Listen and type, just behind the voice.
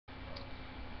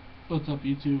What's up,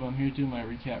 YouTube? I'm here to do my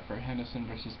recap for Henderson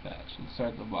versus Thatch. Let's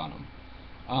start at the bottom.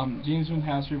 James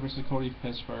Moontassery versus Cody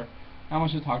Pisfer. Not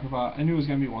much to talk about. I knew it was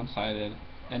going to be one-sided,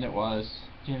 and it was.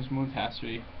 James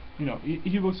Moontassery,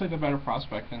 he looks like the better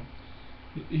prospect, and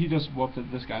he just whooped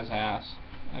this guy's ass.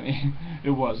 I mean,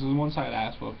 it was a one-sided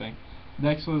ass whooping.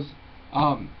 Next was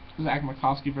Zach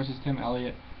Makowski versus Tim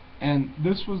Elliott, and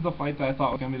this was the fight that I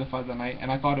thought was going to be the fight of the night,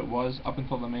 and I thought it was up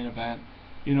until the main event.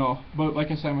 But like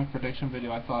I said in my prediction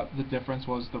video, I thought the difference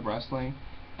was the wrestling,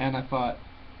 and I thought,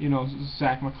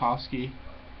 Zach Makowski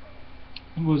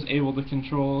was able to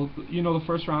control, the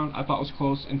first round I thought was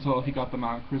close until he got the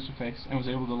mounted crucifix and was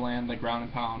able to land the ground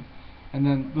and pound. And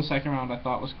then the second round I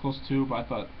thought was close too, but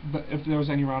if there was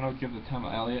any round I would give to Tim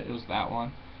Elliott, it was that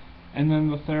one. And then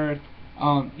the third,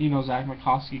 Zach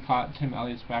Makowski caught Tim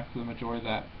Elliott's back for the majority of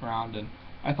that round, and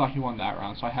I thought he won that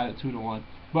round, so I had it 2-1.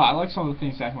 But I like some of the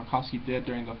things Zach Makowski did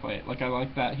during the fight. Like, I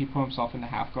like that he put himself in the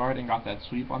half guard and got that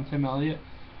sweep on Tim Elliott.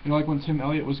 Like when Tim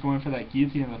Elliott was going for that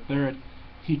guillotine in the third,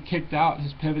 he kicked out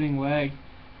his pivoting leg,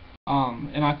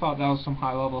 and I thought that was some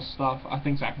high-level stuff. I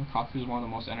think Zach Makowski is one of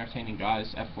the most entertaining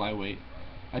guys at flyweight.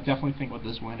 I definitely think with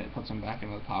this win, it puts him back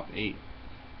in the top 8.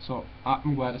 So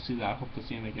I'm glad to see that. I hope to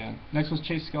see him again. Next was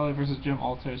Chase Skelly versus Jim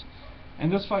Alters.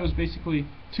 And this fight was basically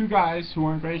two guys who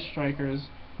weren't great strikers,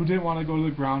 who didn't want to go to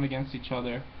the ground against each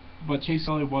other, but Chase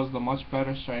Skelly was the much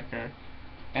better striker,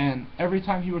 and every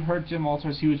time he would hurt Jim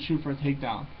Alters, he would shoot for a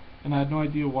takedown, and I had no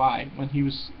idea why, when he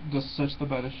was just such the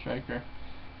better striker.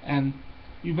 And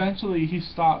eventually he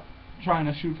stopped trying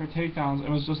to shoot for takedowns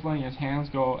and was just letting his hands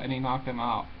go, and he knocked him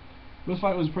out. This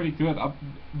fight was pretty good,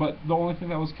 but the only thing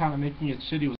that was kind of making it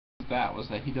shitty was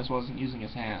that he just wasn't using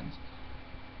his hands.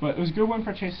 But it was a good win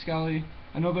for Chase Skelly.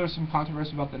 I know there was some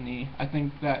controversy about the knee. I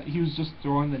think that he was just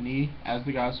throwing the knee as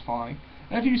the guy was falling.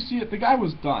 And if you see it, the guy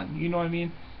was done. You know what I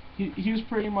mean? He was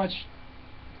pretty much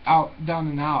out, down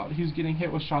and out. He was getting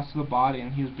hit with shots to the body,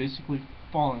 and he was basically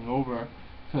falling over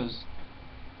because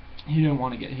he didn't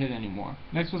want to get hit anymore.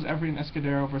 Next was Everett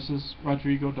Escudero versus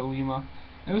Rodrigo de Lima.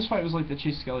 And this fight was like the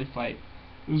Chase Skelly fight.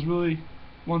 It was really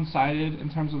one-sided in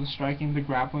terms of the striking. The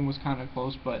grappling was kind of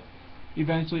close, but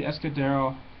eventually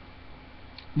Escudero,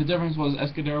 the difference was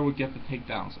Escudero would get the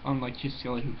takedowns, unlike Chase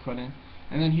Skelly, who couldn't.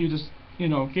 And then he would just,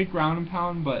 get ground and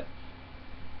pound, but,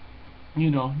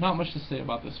 not much to say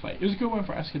about this fight. It was a good win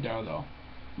for Escudero, though.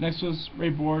 Next was Ray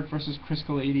Borg versus Chris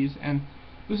Kalades, and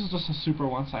this is just a super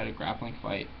one-sided grappling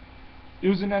fight. It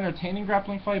was an entertaining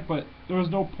grappling fight, but there was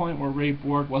no point where Ray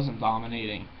Borg wasn't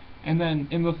dominating. And then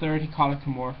in the third, he caught a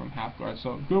Kimura from half guard.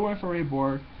 So good win for Ray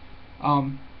Borg. A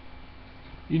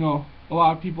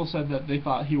lot of people said that they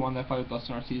thought he won that fight with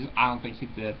Dustin Ortiz. I don't think he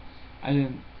did. I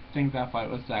didn't think that fight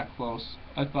was that close.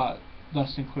 I thought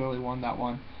Dustin clearly won that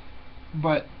one.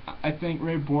 But I think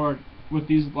Ray Borg, with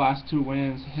these last 2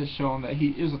 wins, has shown that he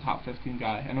is a top 15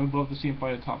 guy. And I would love to see him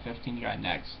fight a top 15 guy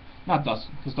next. Not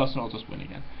Dustin, because Dustin will just win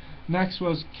again. Next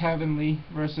was Kevin Lee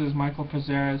versus Michael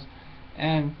Pereira,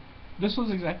 and this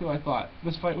was exactly what I thought.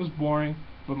 This fight was boring,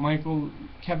 but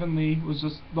Kevin Lee was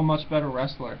just the much better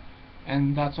wrestler,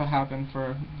 and that's what happened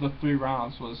for the 3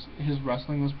 rounds. Was his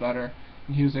wrestling was better,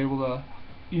 and he was able to,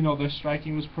 their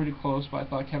striking was pretty close, but I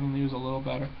thought Kevin Lee was a little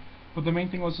better. But the main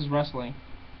thing was his wrestling.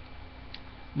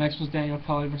 Next was Daniel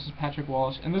Kelly versus Patrick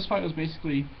Walsh, and this fight was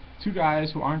basically 2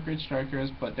 guys who aren't great strikers,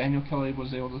 but Daniel Kelly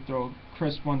was able to throw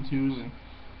crisp 1-2s, and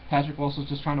Patrick Walsh was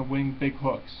just trying to wing big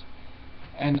hooks.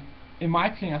 And in my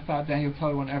opinion, I thought Daniel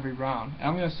Kelly won every round. And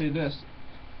I'm going to say this.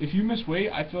 If you miss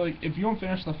weight, I feel like if you don't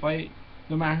finish the fight,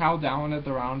 no matter how dominant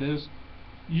the round is,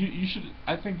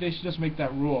 I think they should just make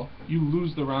that rule. You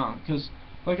lose the round. Because,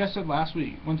 like I said last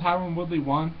week, when Tyron Woodley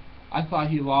won, I thought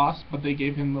he lost, but they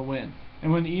gave him the win.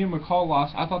 And when Ian McCall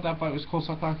lost, I thought that fight was close.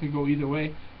 I thought it could go either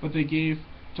way, but they gave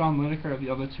John Lineker the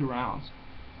other 2 rounds.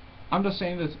 I'm just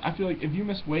saying this. I feel like if you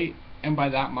miss weight, and by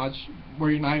that much, where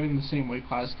you're not even in the same weight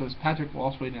class, because Patrick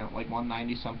Walsh weighed in at like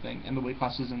 190 something, and the weight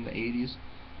class is in the 80s,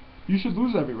 you should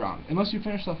lose every round, unless you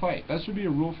finish the fight. That should be a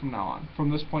rule from now on,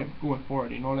 from this point going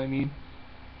forward, you know what I mean?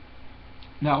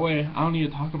 That way, I don't need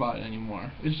to talk about it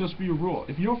anymore. It's just be a rule.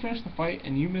 If you don't finish the fight,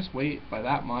 and you miss weight by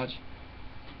that much,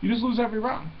 you just lose every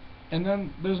round. And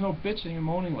then there's no bitching and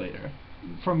moaning later.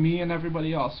 From me and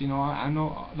everybody else, I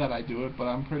know that I do it, but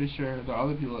I'm pretty sure there are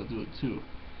other people that do it too.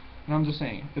 And I'm just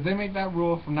saying, if they make that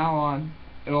rule from now on,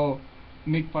 it'll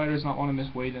make fighters not want to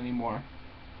miss weight anymore.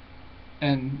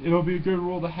 And it'll be a good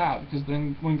rule to have, because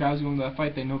then when guys go into that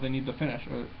fight, they know they need to finish,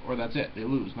 or that's it, they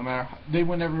lose. No matter how, they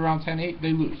win every round 10-8,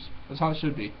 they lose. That's how it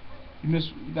should be.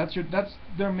 That's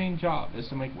their main job, is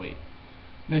to make weight.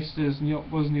 Next was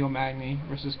Neil Magny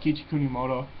versus Kichi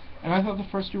Kunimoto. And I thought the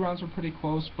first 2 rounds were pretty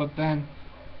close, but then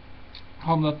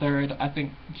Home the third, I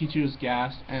think Kichi was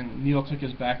gassed, and Neil took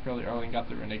his back really early and got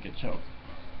the rear naked choke.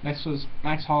 Next was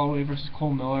Max Holloway versus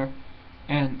Cole Miller,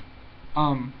 and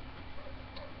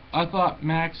I thought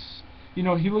Max, he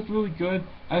looked really good.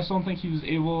 I just don't think he was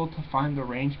able to find the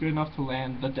range good enough to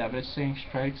land the devastating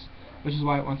strikes, which is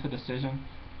why it went to decision.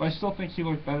 But I still think he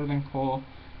looked better than Cole.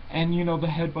 And the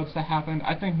headbutts that happened,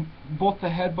 I think both the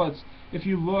headbutts, if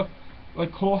you look,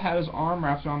 like Cole had his arm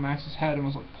wrapped around Max's head and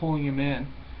was like pulling him in.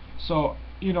 So,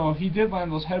 he did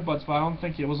land those headbutts, but I don't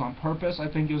think it was on purpose. I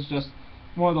think it was just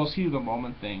one of those heat of the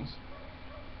moment things.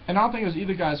 And I don't think it was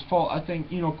either guy's fault. I think,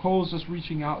 Cole was just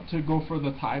reaching out to go for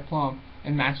the tie plum,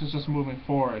 and Max was just moving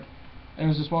forward. And it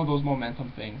was just one of those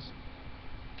momentum things.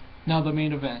 Now the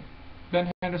main event.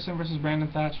 Ben Henderson versus Brandon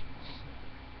Thatch.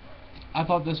 I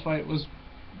thought this fight was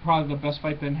probably the best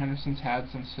fight Ben Henderson's had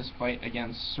since his fight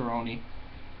against Cerrone.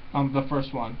 The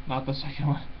first one, not the second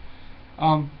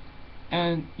one.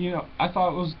 And, I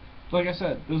thought it was, like I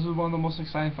said, this was one of the most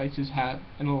exciting fights he's had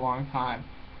in a long time.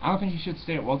 I don't think he should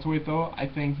stay at welterweight though. I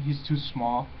think he's too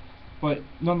small. But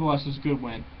nonetheless, it's a good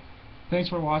win. Thanks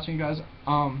for watching, guys.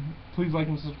 Please like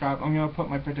and subscribe. I'm going to put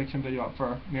my prediction video up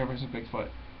for Mir vs. Bigfoot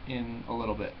in a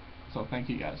little bit. So thank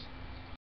you, guys.